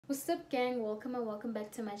What's up, gang? Welcome and welcome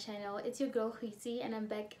back to my channel. It's your girl Huisi and I'm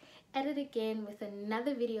back at it again with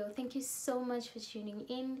another video. Thank you so much for tuning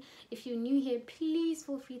in. If you're new here, please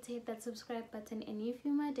feel free to hit that subscribe button, and if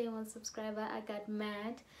you're my day one subscriber, I got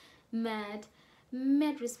mad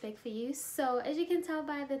respect for you. So as you can tell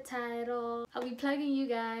by the title, I'll be plugging you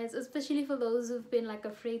guys, especially for those who've been like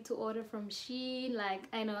afraid to order from Shein. Like,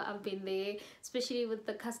 I know I've been there, especially with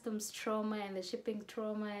the customs trauma and the shipping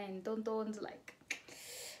trauma and don't like.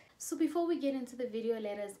 So before we get into the video,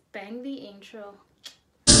 let us bang the intro.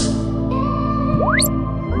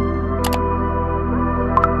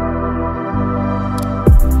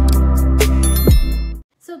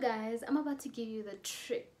 So guys, I'm about to give you the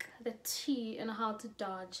trick, the tea on how to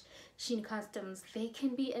dodge Shein customs. They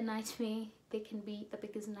can be a nightmare. They can be the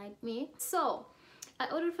biggest nightmare. So I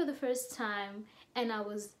ordered for the first time and I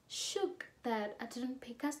was shook that I didn't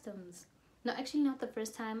pay customs. No, actually not the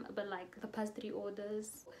first time, but like the past 3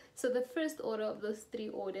 orders. So the first order of those 3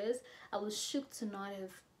 orders, I was shook to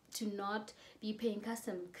not be paying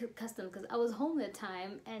customs because I was home at the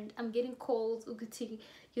time and I'm getting calls to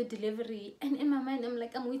your delivery, and in my mind I'm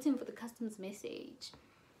like, I'm waiting for the customs message.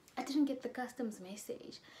 I didn't get the customs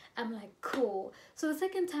message. I'm like, cool. So the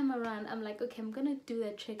second time around, I'm like, okay, I'm gonna do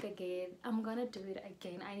that trick again. I'm gonna do it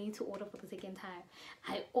again. I need to order for the second time.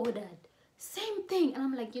 I ordered. Same thing, and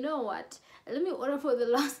I'm like, you know what, let me order for the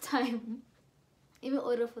last time. Let me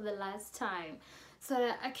order for the last time so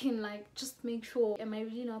that I can like just make sure, am I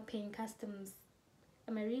really not paying customs?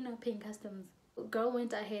 Am I really not paying customs? Girl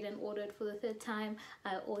went ahead and ordered for the 3rd time.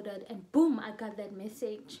 I ordered and boom, I got that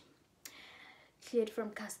message, cleared from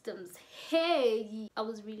customs. Hey, I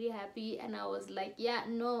was really happy and I was like, yeah,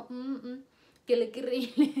 no,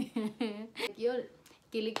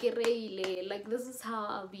 like this is how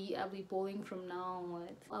I'll be bowling from now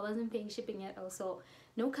onward. I wasn't paying shipping at all, so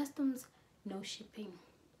no customs, no shipping.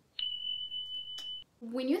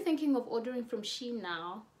 When you're thinking of ordering from Shein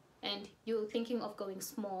now and you're thinking of going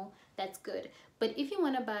small, that's good. But if you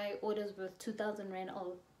want to buy orders worth 2,000 rand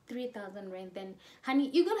or 3,000 rand, then honey,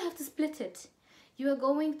 you're gonna have to split it. You are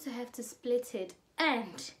going to have to split it.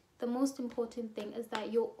 And the most important thing is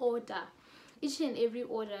that your order, each and every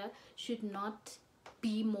order, should not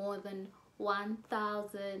be more than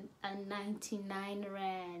 1,099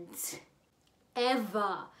 rand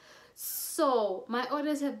ever. So my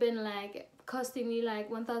orders have been like costing me like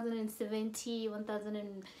 1,070,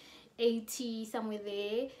 1,080, somewhere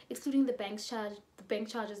there, excluding the bank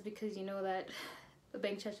charges, because you know that the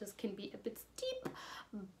bank charges can be a bit steep.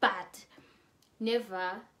 But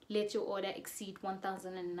never let your order exceed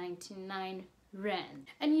 1,099 rand.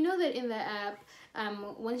 And you know that in the app,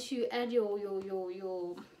 once you add your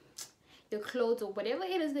clothes or whatever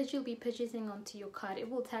it is that you'll be purchasing onto your cart, it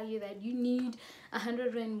will tell you that you need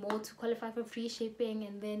 100 rand more to qualify for free shipping,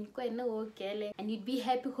 and then and you'd be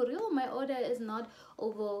happy, oh, my order is not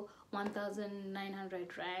over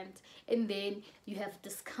 1,900 rand, and then you have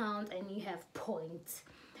discount and you have points,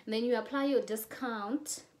 and then you apply your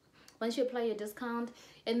discount. Once you apply your discount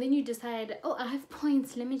and then you decide, oh, I have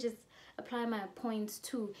points, let me just apply my points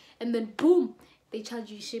too, and then boom, they charge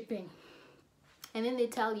you shipping. And then they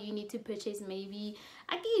tell you need to purchase maybe,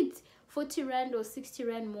 I get 40 rand or 60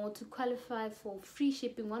 rand more to qualify for free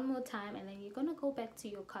shipping one more time, and then you're gonna go back to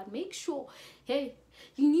your card. Make sure, hey,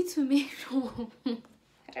 you need to make sure I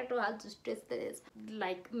don't know how to stress this,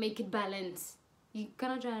 like make it balance. You're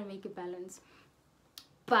gonna try to make it balance,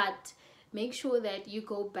 but make sure that you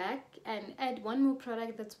go back and add one more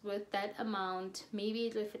product that's worth that amount. Maybe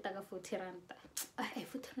it will fit 40 rand.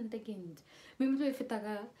 40 rand again. Maybe it will fit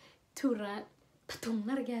 2 rand.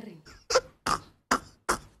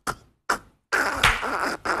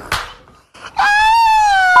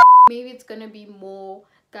 Maybe it's gonna be more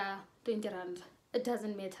 20 rand. It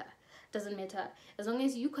doesn't matter. As long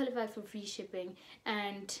as you qualify for free shipping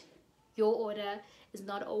and your order is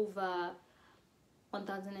not over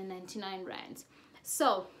 1,099 rands.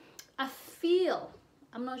 So I feel,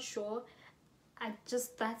 I'm not sure,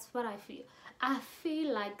 that's what I feel. I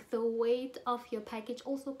feel like the weight of your package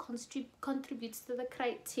also contributes to the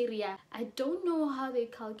criteria. I don't know how they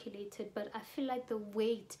calculate it, but I feel like the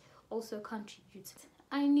weight also contributes.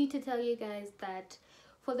 I need to tell you guys that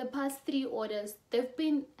for the past 3 orders, they've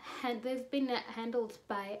been handled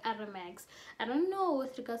by Aramax. I don't know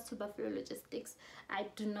with regards to Buffalo Logistics. I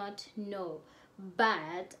do not know.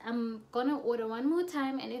 But I'm gonna order one more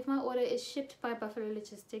time, and if my order is shipped by Buffalo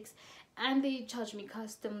Logistics and they charge me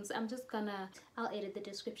customs, I'll edit the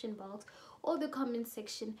description box or the comment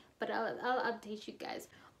section, but I'll update you guys.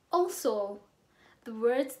 Also, the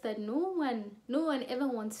words that no one ever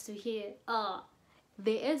wants to hear are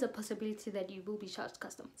there is a possibility that you will be charged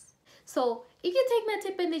customs. So if you take my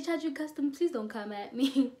tip and they charge you customs, please don't come at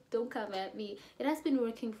me. Don't come at me. It has been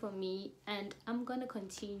working for me, and I'm gonna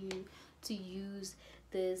continue to use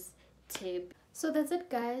this tip. So that's it,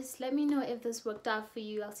 guys. Let me know if this worked out for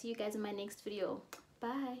you. I'll see you guys in my next video.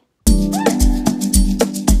 Bye.